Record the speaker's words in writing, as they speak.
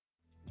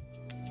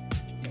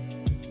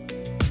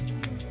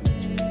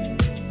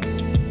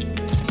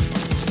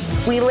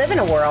We live in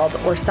a world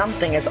where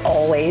something is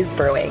always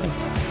brewing.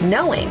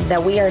 Knowing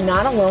that we are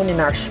not alone in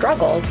our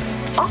struggles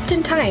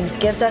oftentimes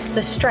gives us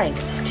the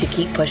strength to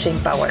keep pushing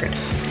forward.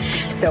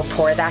 So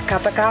pour that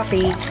cup of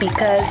coffee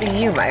because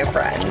you, my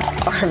friend,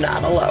 are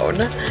not alone.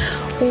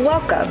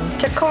 Welcome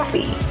to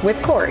Coffee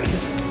with Corey.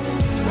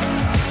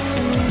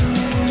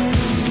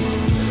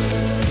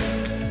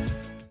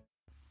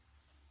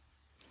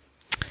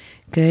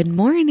 Good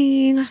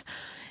morning.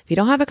 If you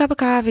don't have a cup of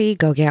coffee,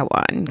 go get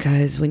one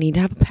because we need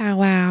to have a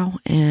powwow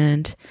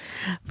and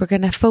we're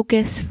going to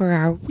focus for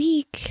our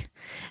week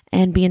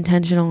and be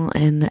intentional,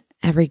 and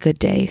every good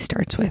day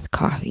starts with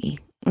coffee.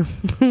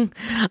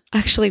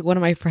 Actually, one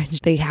of my friends,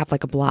 they have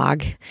like a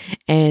blog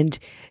and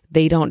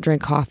they don't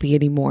drink coffee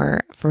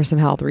anymore for some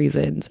health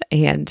reasons,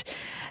 and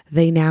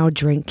they now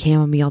drink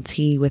chamomile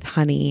tea with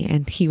honey.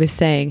 And he was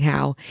saying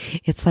how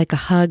it's like a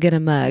hug and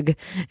a mug.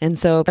 And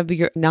so if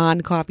you're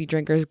non-coffee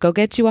drinkers, go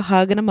get you a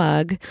hug and a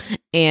mug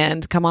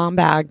and come on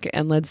back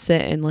and let's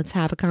sit and let's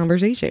have a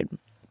conversation.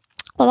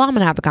 Well, I'm going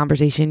to have a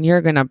conversation.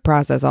 You're going to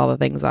process all the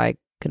things I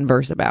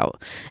converse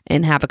about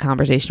and have a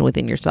conversation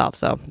within yourself.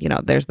 So,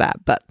 there's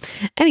that. But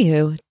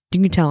anywho,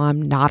 you can tell I'm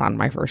not on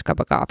my first cup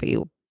of coffee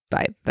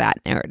by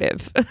that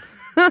narrative.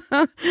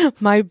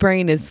 My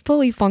brain is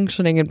fully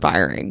functioning and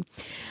firing.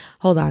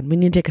 Hold on. We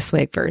need to take a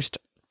swig first.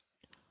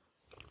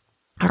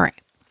 All right.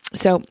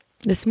 So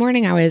this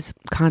morning I was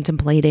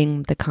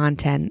contemplating the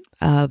content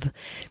of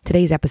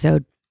today's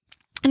episode,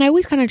 and I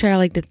always kind of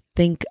try to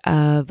think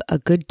of a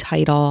good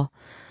title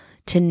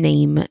to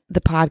name the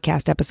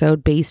podcast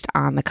episode based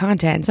on the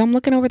content. So I'm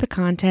looking over the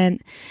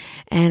content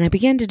and I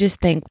began to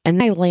just think,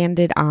 and I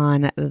landed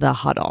on The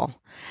Huddle.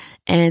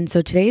 And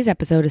so today's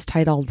episode is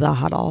titled The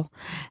Huddle.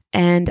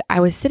 And I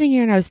was sitting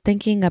here and I was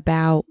thinking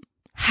about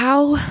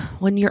how,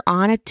 when you're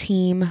on a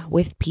team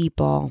with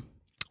people,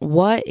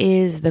 what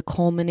is the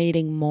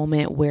culminating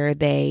moment where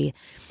they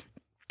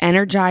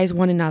energize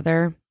one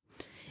another?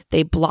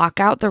 They block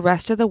out the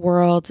rest of the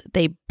world.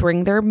 They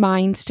bring their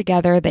minds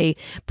together. They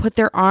put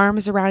their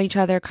arms around each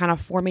other, kind of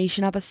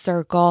formation of a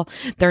circle.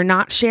 They're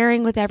not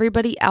sharing with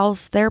everybody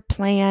else their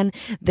plan.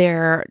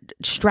 They're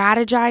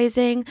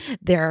strategizing.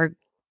 They're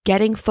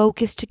getting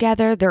focused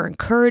together. They're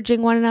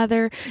encouraging one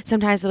another.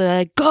 Sometimes they'll be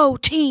like, go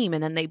team,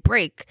 and then they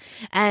break.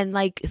 And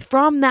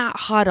from that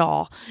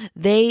huddle,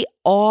 they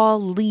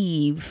all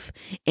leave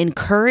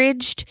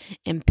encouraged,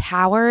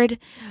 empowered,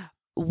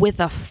 with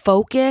a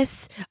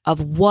focus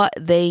of what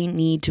they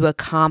need to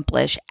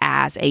accomplish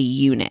as a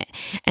unit.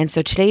 And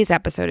so today's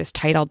episode is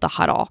titled The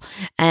Huddle,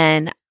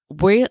 and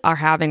we are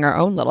having our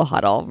own little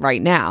huddle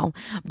right now.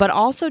 But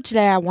also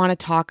today I want to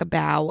talk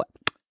about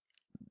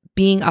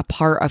being a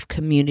part of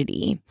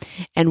community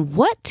and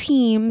what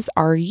teams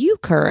are you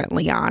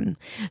currently on?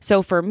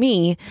 So for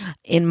me,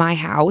 in my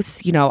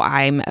house,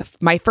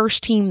 my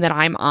first team that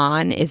I'm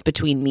on is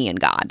between me and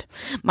God.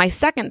 My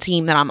second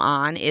team that I'm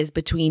on is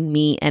between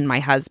me and my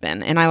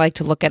husband. And I like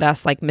to look at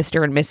us like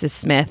Mr. and Mrs.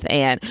 Smith,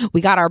 and we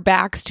got our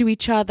backs to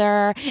each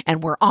other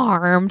and we're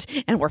armed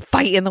and we're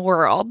fighting the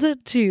world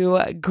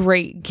to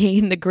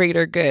gain the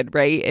greater good,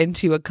 right? And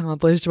to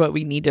accomplish what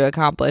we need to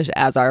accomplish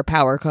as our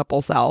power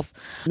couple self.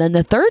 And then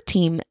the third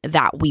team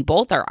that we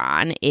both are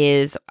on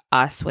is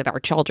us with our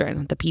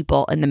children, the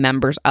people and the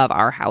members of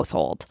our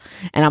household.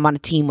 And I'm on a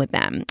team with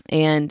them.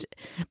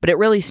 But it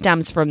really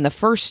stems from the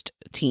first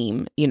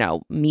team,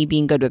 me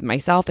being good with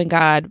myself and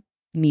God,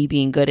 me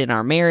being good in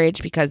our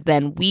marriage, because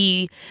then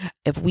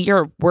if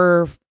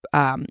we're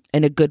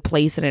in a good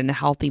place and in a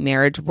healthy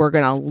marriage, we're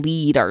going to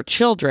lead our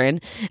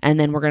children, and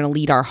then we're going to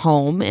lead our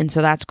home. And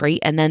so that's great.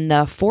 And then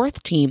the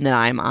fourth team that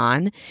I'm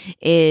on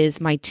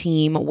is my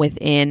team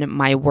within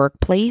my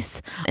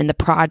workplace and the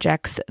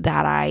projects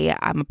that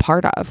I'm a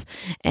part of,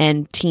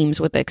 and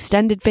teams with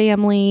extended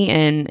family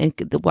and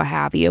what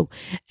have you.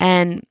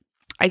 And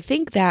I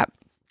think that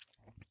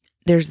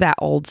there's that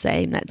old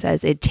saying that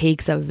says it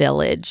takes a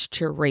village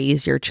to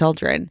raise your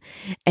children.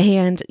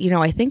 And,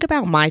 I think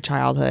about my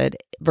childhood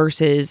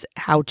versus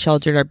how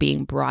children are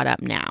being brought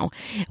up now,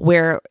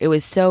 where it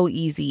was so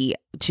easy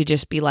to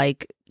just be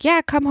like,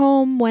 yeah, come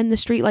home when the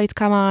street lights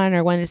come on,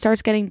 or when it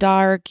starts getting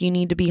dark, you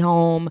need to be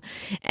home.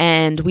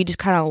 And we just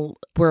kind of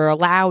were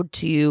allowed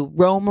to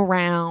roam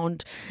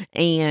around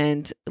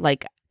and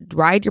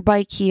ride your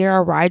bike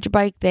here, ride your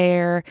bike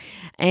there.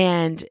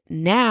 And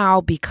now,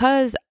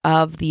 because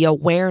of the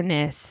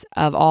awareness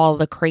of all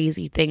the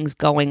crazy things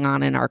going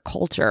on in our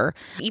culture,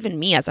 even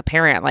me as a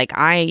parent,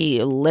 I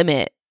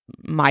limit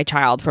my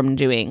child from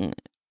doing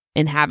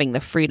and having the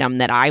freedom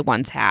that I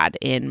once had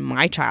in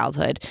my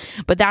childhood.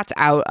 But that's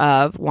out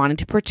of wanting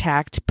to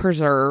protect,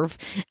 preserve,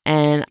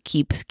 and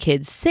keep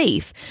kids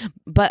safe.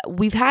 But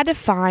we've had to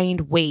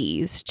find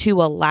ways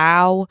to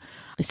allow,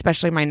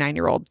 especially my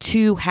 9-year-old,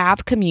 to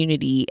have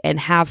community and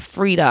have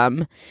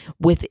freedom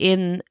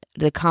within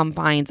the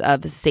confines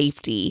of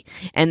safety.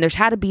 And there's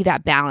had to be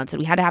that balance, and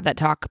we had to have that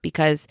talk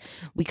because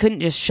we couldn't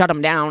just shut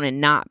them down and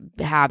not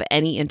have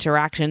any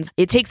interactions.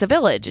 It takes a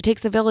village. It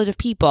takes a village of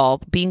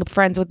people being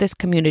friends with this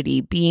community,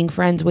 being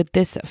friends with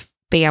this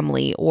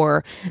family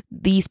or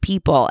these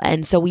people.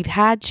 And so we've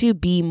had to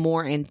be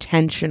more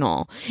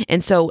intentional.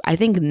 And so I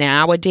think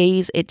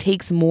nowadays it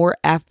takes more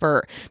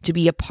effort to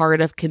be a part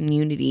of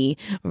community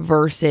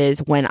versus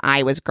when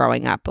I was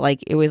growing up.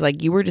 Like it was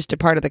like you were just a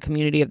part of the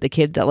community of the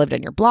kids that lived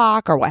on your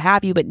block or what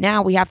have you. But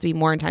now we have to be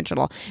more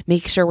intentional.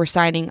 Make sure we're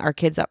signing our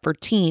kids up for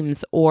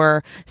teams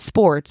or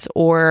sports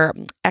or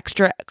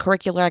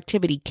extracurricular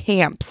activity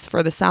camps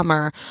for the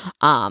summer.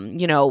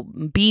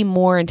 Be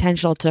more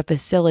intentional to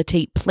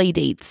facilitate play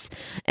dates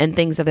and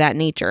things of that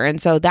nature.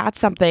 And so that's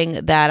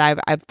something that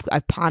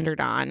I've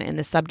pondered on, and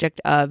the subject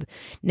of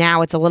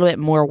now it's a little bit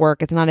more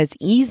work. It's not as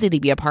easy to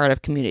be a part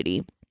of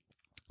community.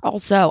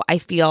 Also, I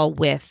feel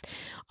with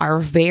our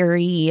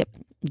very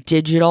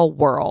digital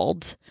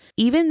world,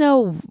 even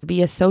though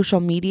via social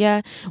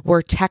media,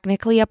 we're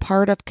technically a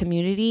part of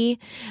community,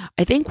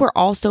 I think we're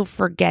also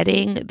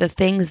forgetting the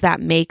things that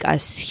make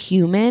us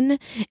human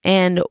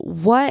and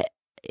what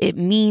it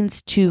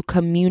means to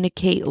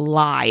communicate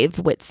live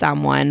with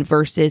someone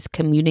versus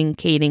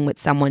communicating with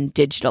someone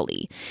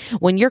digitally.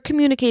 When you're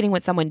communicating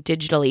with someone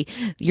digitally,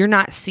 you're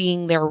not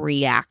seeing their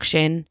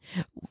reaction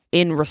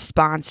in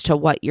response to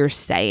what you're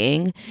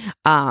saying.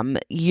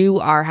 You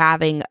are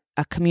having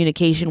a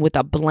communication with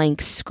a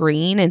blank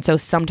screen. And so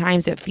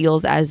sometimes it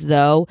feels as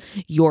though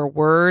your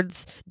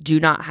words do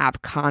not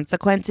have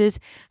consequences.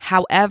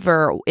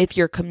 However, if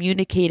you're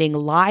communicating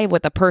live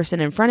with a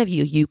person in front of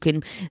you, you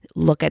can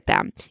look at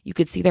them. You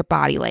could see their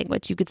body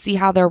language. You could see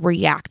how they're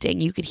reacting.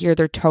 You could hear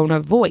their tone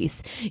of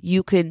voice.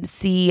 You can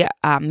see,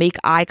 make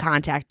eye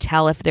contact,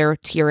 tell if they're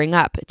tearing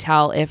up,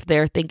 tell if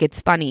they think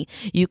it's funny.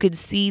 You could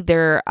see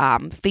their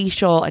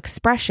facial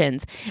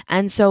expressions.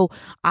 And so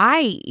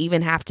I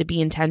even have to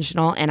be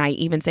intentional, and I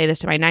even say this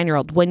to my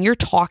 9-year-old, when you're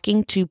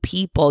talking to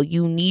people,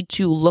 you need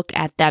to look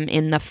at them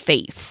in the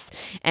face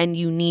and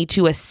you need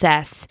to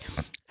assess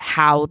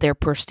how they're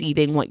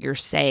perceiving what you're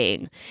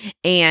saying.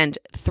 And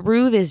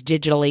through this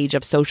digital age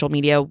of social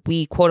media,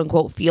 we quote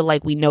unquote feel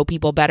like we know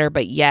people better,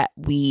 but yet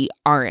we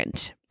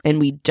aren't. And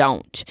we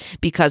don't,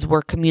 because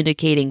we're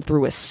communicating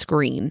through a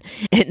screen.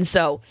 And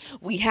so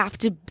we have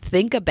to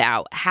think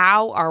about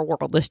how our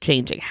world is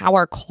changing, how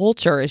our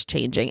culture is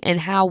changing, and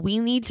how we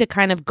need to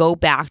kind of go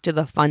back to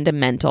the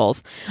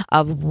fundamentals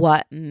of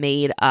what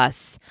made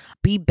us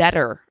be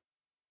better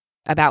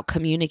about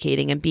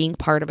communicating and being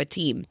part of a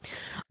team.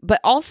 But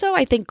also,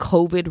 I think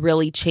COVID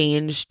really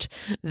changed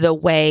the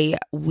way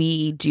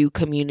we do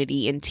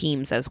community in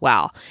teams as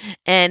well.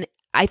 And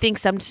I think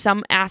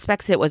some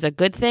aspects it was a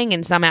good thing,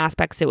 and some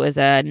aspects it was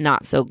a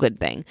not so good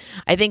thing.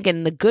 I think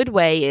in the good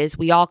way is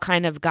we all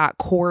kind of got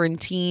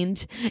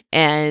quarantined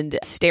and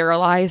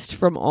sterilized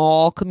from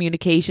all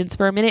communications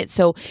for a minute.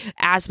 So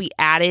as we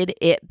added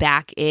it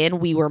back in,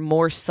 we were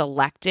more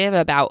selective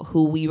about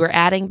who we were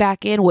adding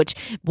back in, which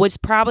was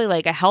probably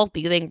like a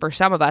healthy thing for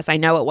some of us. I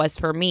know it was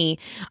for me.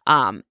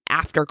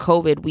 After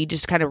COVID, we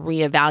just kind of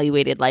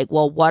reevaluated like,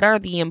 well, what are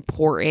the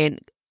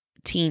important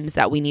teams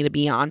that we need to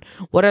be on?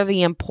 What are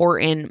the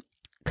important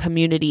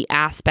community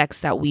aspects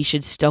that we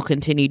should still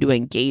continue to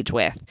engage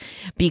with?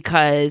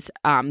 Because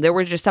there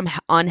were just some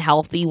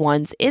unhealthy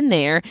ones in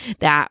there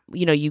that,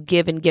 you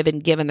give and give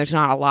and give, and there's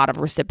not a lot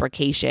of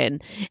reciprocation.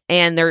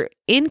 And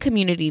in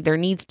community, there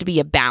needs to be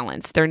a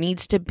balance. There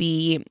needs to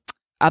be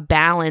a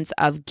balance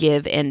of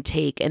give and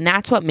take. And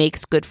that's what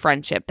makes good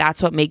friendship.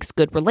 That's what makes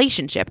good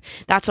relationship.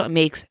 That's what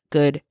makes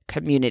good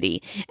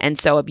community. And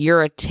so if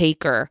you're a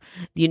taker,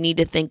 you need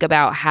to think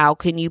about how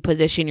can you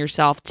position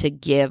yourself to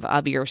give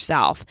of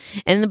yourself.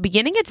 And in the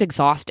beginning, it's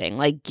exhausting.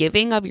 Like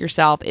giving of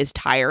yourself is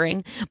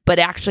tiring, but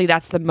actually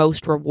that's the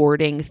most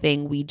rewarding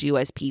thing we do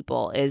as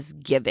people is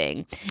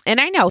giving. And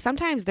I know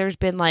sometimes there's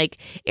been like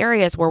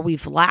areas where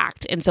we've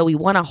lacked. And so we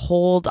want to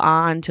hold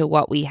on to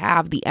what we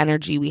have, the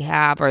energy we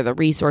have or the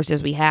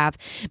resources we have,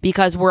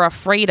 because we're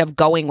afraid of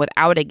going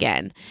without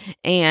again.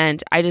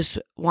 And I just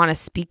want to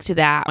speak to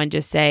that and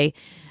just say,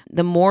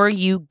 the more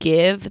you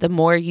give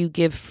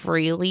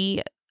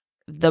freely,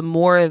 the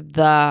more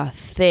the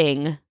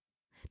thing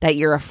that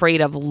you're afraid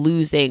of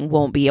losing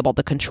won't be able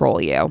to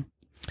control you.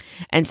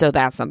 And so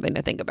that's something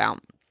to think about.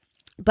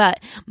 But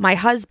my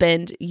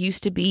husband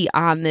used to be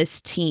on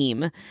this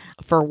team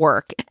for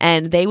work,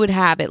 and they would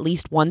have at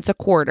least once a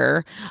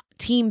quarter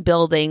team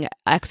building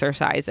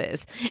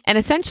exercises. And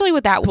essentially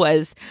what that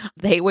was,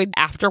 they would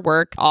after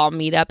work all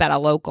meet up at a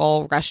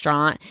local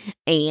restaurant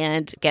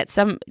and get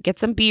some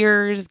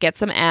beers, get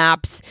some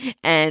apps,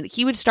 and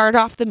he would start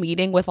off the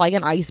meeting with like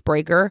an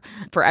icebreaker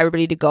for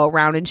everybody to go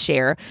around and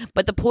share.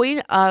 But the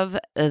point of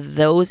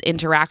those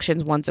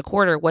interactions once a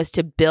quarter was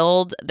to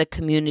build the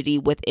community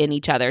within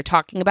each other,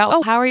 talking about,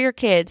 oh, how are your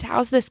kids?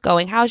 How's this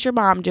going? How's your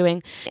mom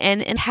doing?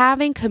 And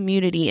having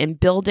community and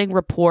building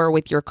rapport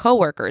with your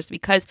coworkers,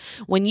 because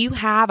when you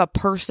have a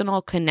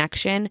personal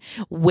connection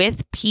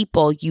with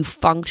people, you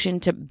function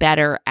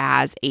better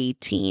as a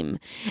team.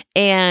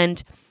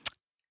 And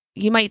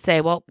you might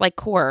say, well, like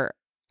Core,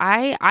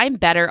 I'm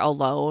better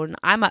alone.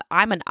 I'm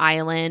an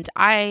island.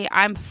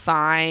 I'm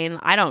fine.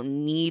 I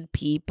don't need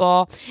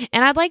people.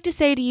 And I'd like to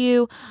say to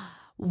you,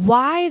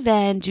 why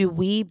then do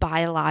we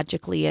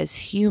biologically as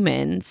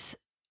humans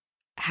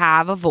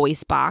have a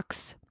voice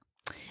box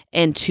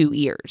and 2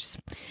 ears?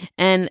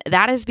 And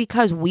that is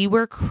because we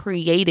were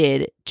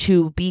created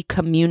to be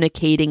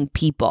communicating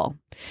people.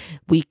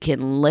 We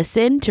can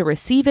listen to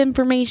receive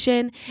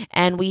information,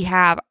 and we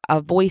have a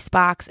voice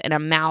box and a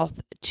mouth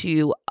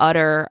to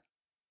utter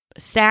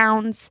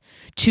sounds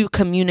to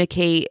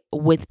communicate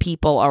with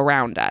people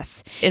around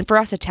us. And for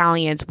us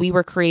Italians, we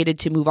were created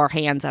to move our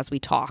hands as we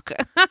talk.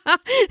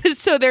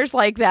 So there's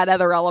like that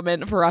other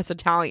element for us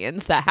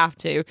Italians that have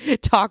to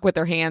talk with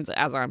their hands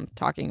as I'm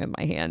talking with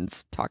my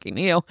hands, talking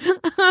to you.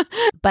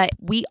 But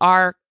we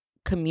are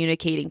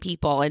communicating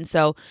people. And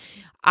so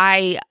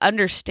I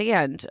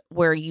understand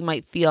where you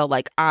might feel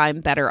like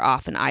I'm better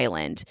off an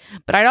island.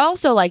 But I'd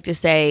also like to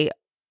say,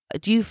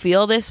 do you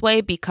feel this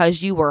way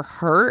because you were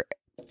hurt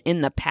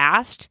in the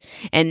past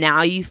and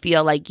now you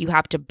feel like you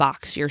have to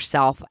box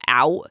yourself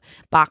out,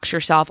 box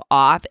yourself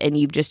off, and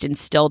you've just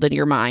instilled in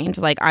your mind,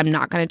 like, I'm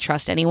not going to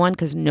trust anyone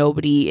because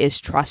nobody is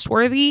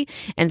trustworthy,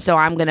 and so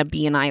I'm going to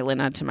be an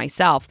island unto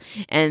myself?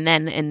 And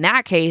then in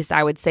that case,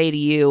 I would say to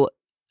you,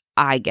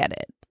 I get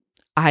it.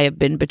 I have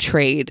been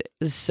betrayed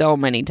so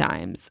many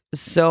times.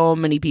 So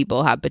many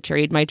people have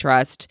betrayed my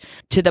trust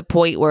to the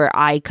point where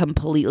I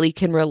completely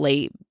can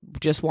relate,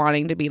 just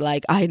wanting to be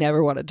like, I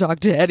never want to talk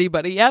to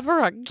anybody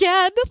ever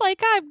again.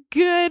 Like, I'm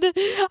good.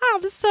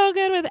 I'm so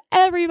good with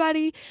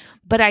everybody.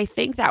 But I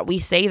think that we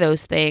say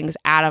those things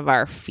out of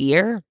our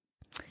fear,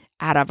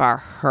 out of our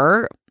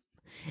hurt,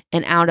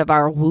 and out of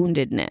our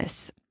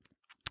woundedness.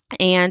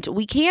 And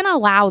we can't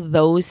allow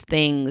those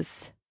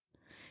things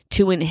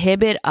to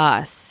inhibit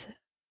us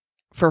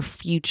for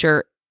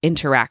future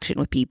interaction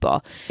with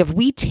people. If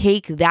we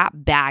take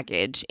that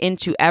baggage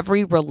into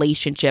every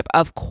relationship,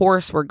 of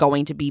course we're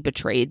going to be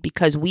betrayed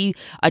because we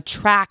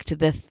attract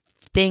the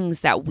things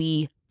that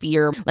we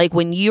fear. Like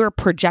when you're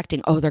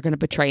projecting, oh, they're going to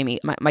betray me,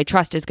 my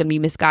trust is going to be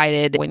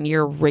misguided. When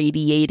you're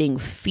radiating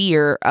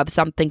fear of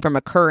something from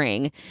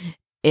occurring,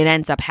 it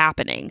ends up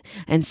happening.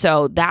 And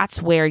so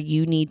that's where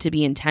you need to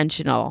be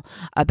intentional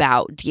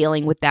about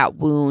dealing with that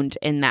wound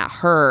and that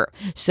hurt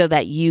so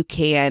that you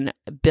can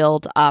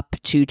build up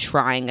to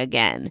trying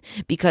again,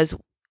 because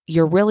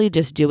you're really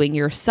just doing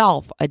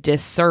yourself a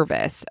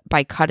disservice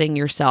by cutting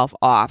yourself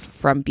off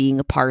from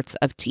being parts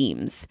of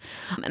teams.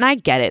 And I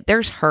get it.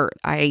 There's hurt.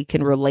 I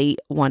can relate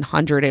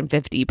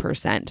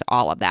 150% to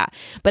all of that.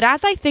 But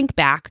as I think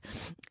back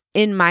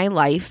in my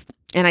life,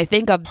 and I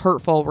think of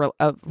hurtful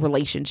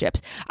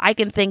relationships, I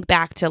can think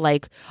back to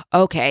like,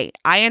 okay,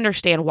 I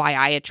understand why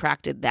I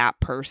attracted that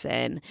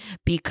person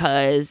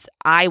because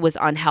I was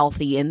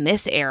unhealthy in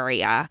this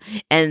area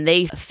and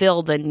they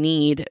filled a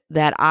need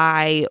that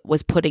I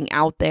was putting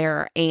out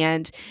there.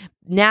 And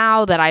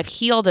now that I've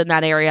healed in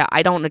that area,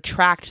 I don't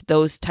attract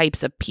those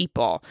types of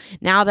people.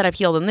 Now that I've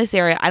healed in this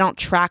area, I don't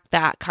track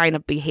that kind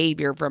of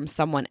behavior from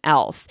someone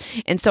else.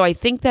 And so I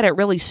think that it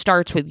really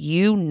starts with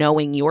you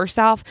knowing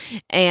yourself.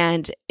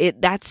 And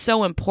that's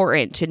so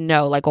important to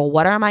know, like, well,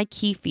 what are my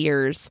key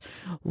fears?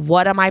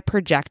 What am I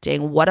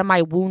projecting? What am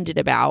I wounded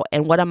about?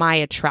 And what am I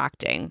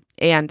attracting?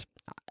 And,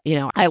 you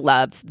know, I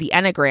love the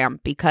Enneagram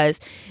because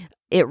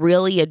it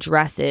really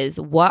addresses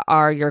what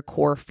are your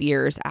core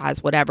fears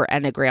as whatever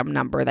Enneagram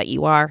number that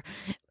you are.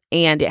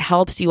 And it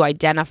helps you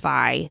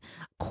identify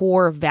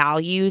core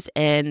values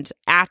and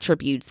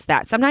attributes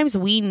that sometimes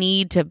we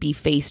need to be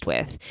faced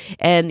with.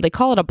 And they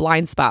call it a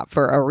blind spot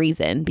for a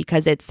reason,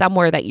 because it's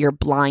somewhere that you're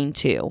blind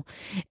to.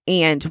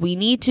 And we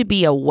need to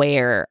be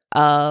aware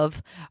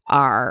of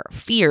our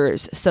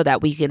fears so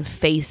that we can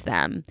face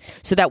them,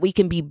 so that we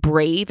can be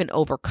brave and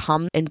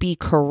overcome and be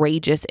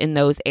courageous in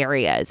those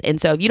areas.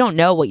 And so if you don't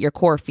know what your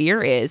core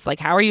fear is, like,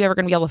 how are you ever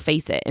going to be able to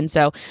face it? And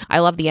so I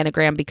love the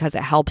Enneagram because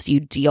it helps you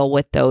deal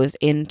with those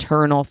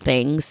internal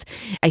things.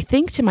 I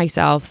think to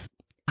myself,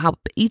 how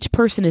each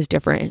person is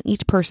different and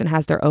each person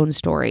has their own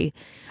story,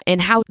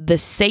 and how the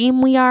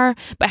same we are,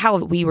 but how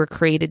we were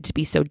created to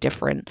be so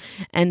different.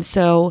 And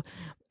so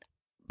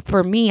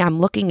for me, I'm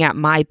looking at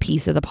my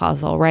piece of the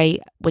puzzle,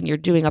 right? When you're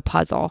doing a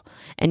puzzle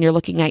and you're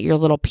looking at your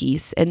little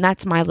piece, and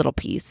that's my little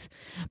piece.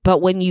 But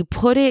when you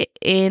put it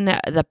in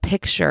the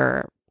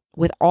picture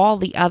with all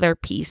the other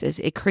pieces,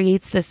 it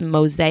creates this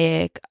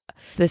mosaic,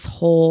 this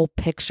whole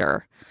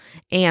picture.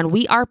 And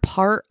we are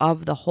part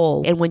of the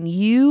whole. And when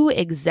you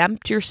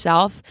exempt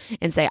yourself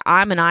and say,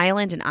 I'm an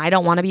island and I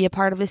don't want to be a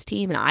part of this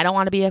team and I don't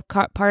want to be a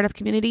part of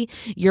community,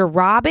 you're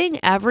robbing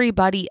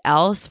everybody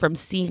else from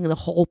seeing the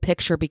whole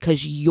picture,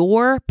 because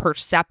your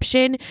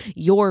perception,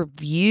 your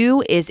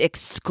view is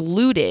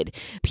excluded.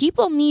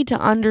 People need to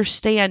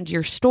understand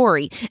your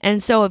story.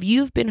 And so if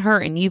you've been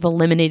hurt and you've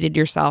eliminated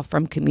yourself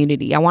from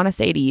community, I want to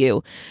say to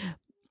you,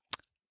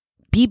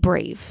 be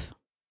brave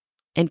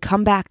and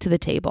come back to the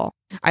table.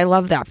 I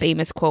love that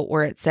famous quote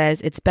where it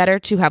says, it's better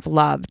to have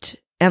loved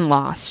and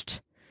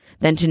lost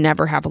than to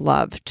never have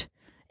loved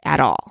at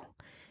all.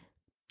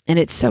 And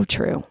it's so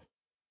true.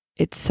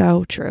 It's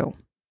so true.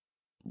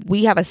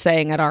 We have a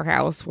saying at our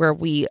house where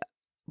we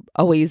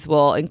always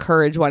will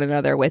encourage one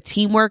another with.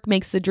 Teamwork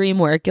makes the dream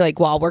work, like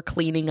while we're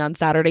cleaning on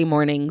Saturday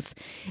mornings.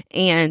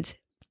 And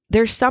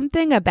there's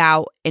something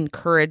about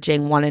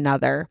encouraging one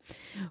another.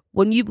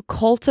 When you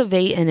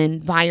cultivate an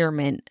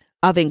environment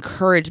of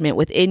encouragement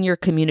within your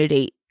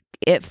community,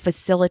 it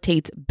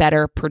facilitates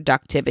better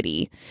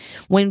productivity.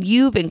 When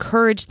you've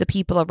encouraged the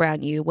people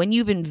around you, when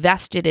you've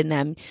invested in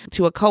them,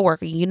 to a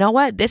coworker, you know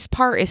what? This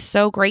part is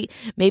so great.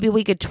 Maybe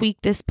we could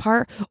tweak this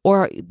part,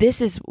 or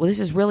this is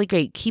really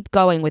great. Keep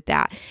going with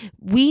that.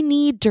 We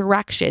need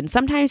direction.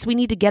 Sometimes we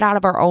need to get out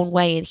of our own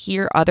way and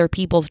hear other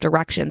people's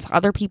directions,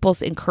 other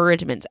people's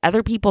encouragements,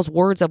 other people's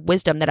words of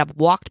wisdom that have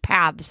walked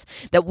paths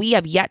that we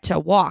have yet to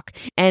walk.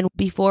 And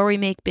before we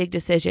make big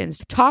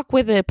decisions, talk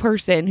with a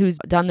person who's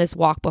done this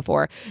walk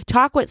before.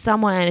 Talk with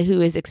someone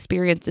who is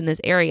experienced in this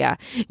area.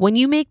 When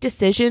you make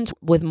decisions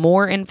with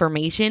more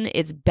information,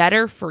 it's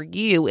better for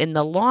you in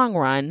the long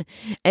run,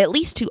 at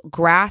least to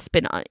grasp.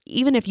 And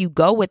even if you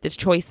go with this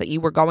choice that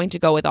you were going to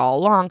go with all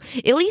along,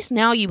 at least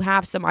now you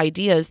have some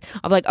ideas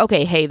of like,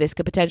 okay, hey, this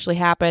could potentially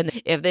happen.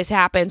 If this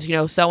happens,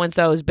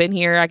 so-and-so has been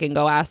here, I can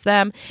go ask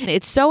them.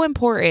 It's so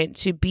important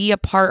to be a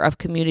part of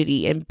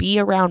community and be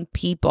around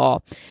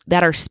people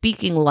that are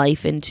speaking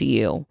life into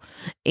you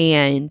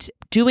and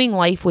doing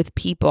life with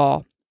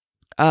people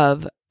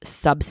of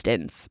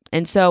substance.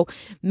 And so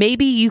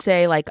maybe you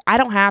say like, I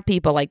don't have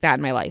people like that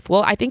in my life.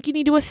 Well, I think you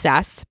need to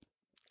assess.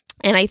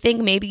 And I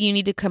think maybe you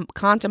need to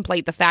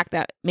contemplate the fact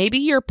that maybe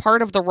you're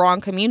part of the wrong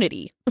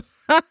community.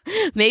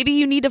 Maybe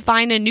you need to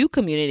find a new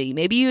community.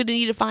 Maybe you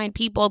need to find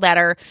people that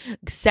are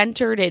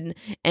centered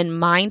and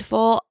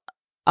mindful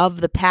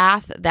of the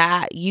path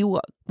that you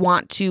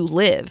want to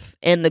live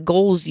and the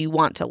goals you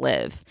want to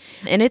live.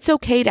 And it's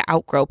okay to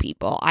outgrow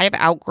people. I have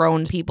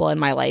outgrown people in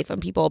my life,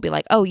 and people will be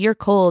like, oh, you're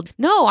cold.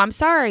 No, I'm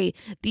sorry.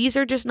 These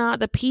are just not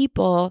the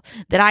people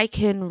that I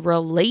can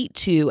relate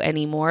to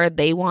anymore.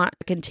 They want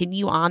to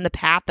continue on the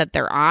path that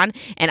they're on,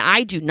 and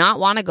I do not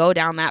want to go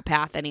down that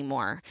path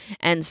anymore.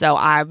 And so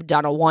I've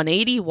done a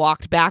 180,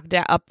 walked back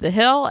up the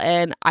hill,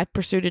 and I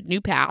pursued a new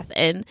path.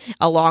 And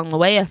along the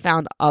way, I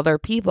found other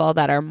people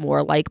that are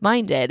more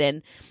like-minded.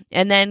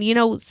 And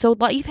then, so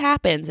life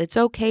happens. It's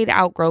okay to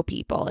outgrow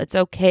people. It's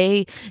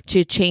okay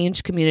to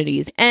change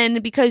communities.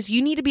 And because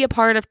you need to be a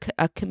part of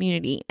a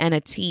community and a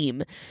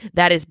team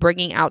that is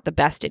bringing out the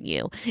best in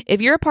you.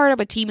 If you're a part of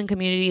a team and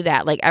community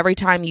that like every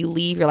time you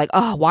leave, you're like,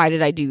 oh, why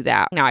did I do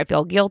that? Now I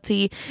feel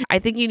guilty. I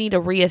think you need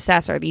to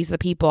reassess, are these the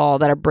people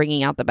that are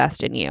bringing out the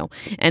best in you?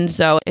 And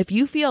so if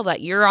you feel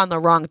that you're on the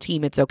wrong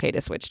team, it's okay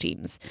to switch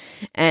teams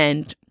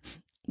and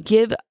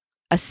give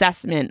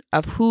assessment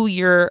of who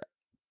you're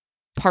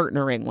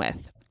partnering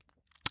with.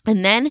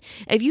 And then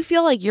if you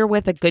feel like you're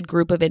with a good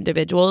group of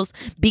individuals,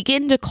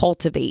 begin to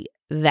cultivate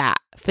that.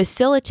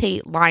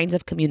 Facilitate lines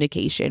of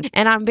communication.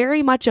 And I'm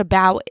very much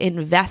about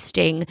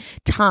investing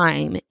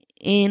time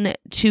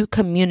into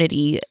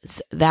communities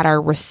that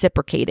are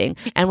reciprocating.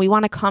 And we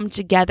want to come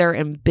together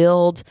and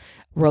build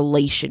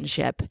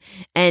relationship.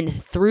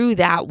 And through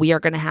that, we are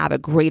going to have a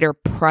greater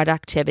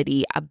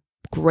productivity, a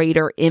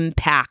greater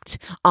impact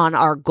on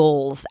our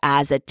goals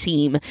as a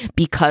team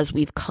because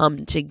we've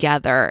come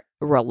together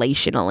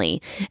relationally.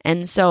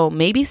 And so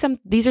maybe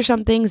these are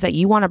some things that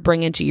you want to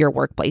bring into your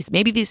workplace.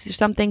 Maybe these are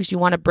some things you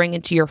want to bring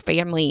into your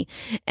family.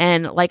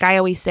 And like I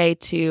always say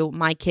to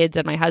my kids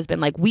and my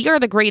husband, like, we are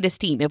the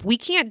greatest team. If we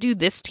can't do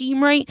this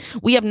team right,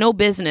 we have no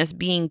business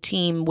being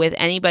team with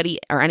anybody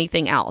or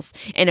anything else.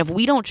 And if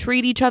we don't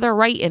treat each other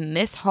right in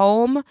this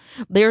home,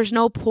 there's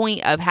no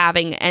point of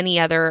having any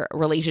other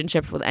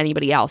relationships with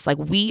anybody else. Like,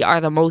 we are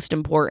the most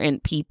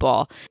important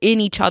people in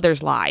each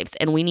other's lives,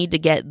 and we need to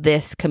get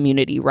this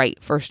community right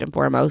first and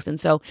foremost. And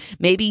so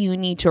maybe you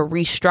need to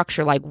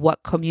restructure, like,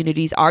 what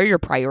communities are your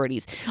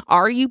priorities?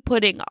 Are you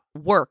putting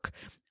work,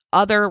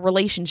 other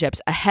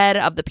relationships ahead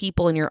of the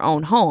people in your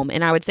own home?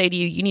 And I would say to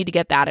you, you need to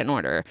get that in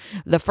order.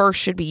 The first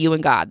should be you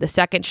and God. The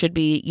second should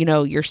be,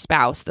 your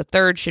spouse. The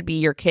third should be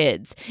your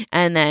kids.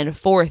 And then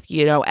fourth,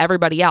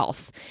 everybody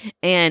else.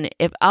 And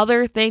if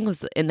other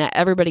things in that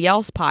everybody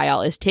else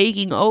pile is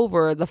taking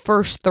over the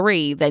first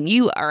three, then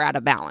you are out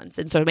of balance.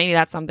 And so maybe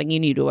that's something you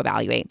need to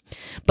evaluate.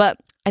 But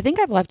I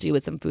think I've left you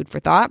with some food for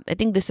thought. I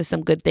think this is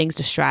some good things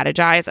to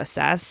strategize,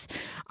 assess,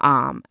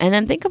 and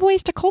then think of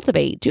ways to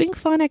cultivate, doing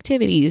fun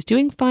activities,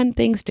 doing fun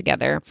things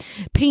together,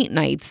 paint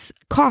nights,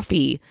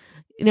 coffee.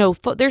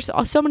 There's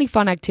so many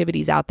fun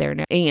activities out there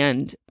now,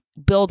 and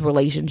build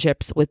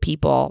relationships with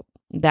people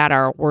that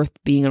are worth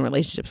being in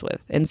relationships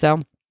with. And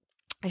so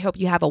I hope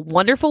you have a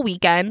wonderful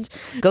weekend.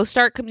 Go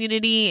start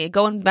community.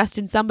 Go invest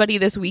in somebody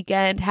this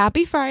weekend.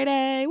 Happy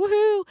Friday.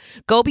 Woohoo.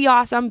 Go be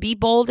awesome. Be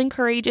bold and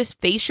courageous.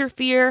 Face your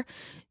fear.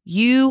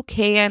 You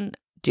can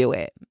do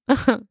it.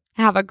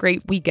 Have a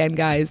great weekend,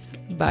 guys.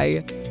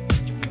 Bye.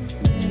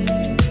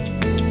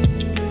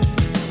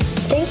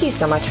 Thank you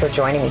so much for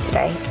joining me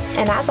today.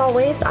 And as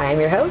always, I am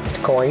your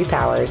host, Corey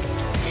Powers.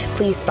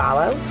 Please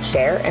follow,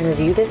 share, and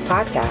review this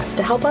podcast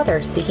to help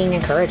others seeking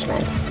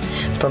encouragement.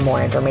 For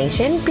more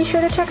information, be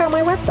sure to check out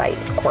my website,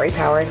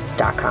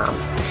 CoreyPowers.com.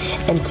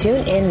 And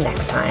tune in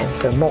next time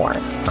for more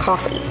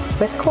Coffee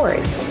with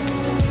Corey.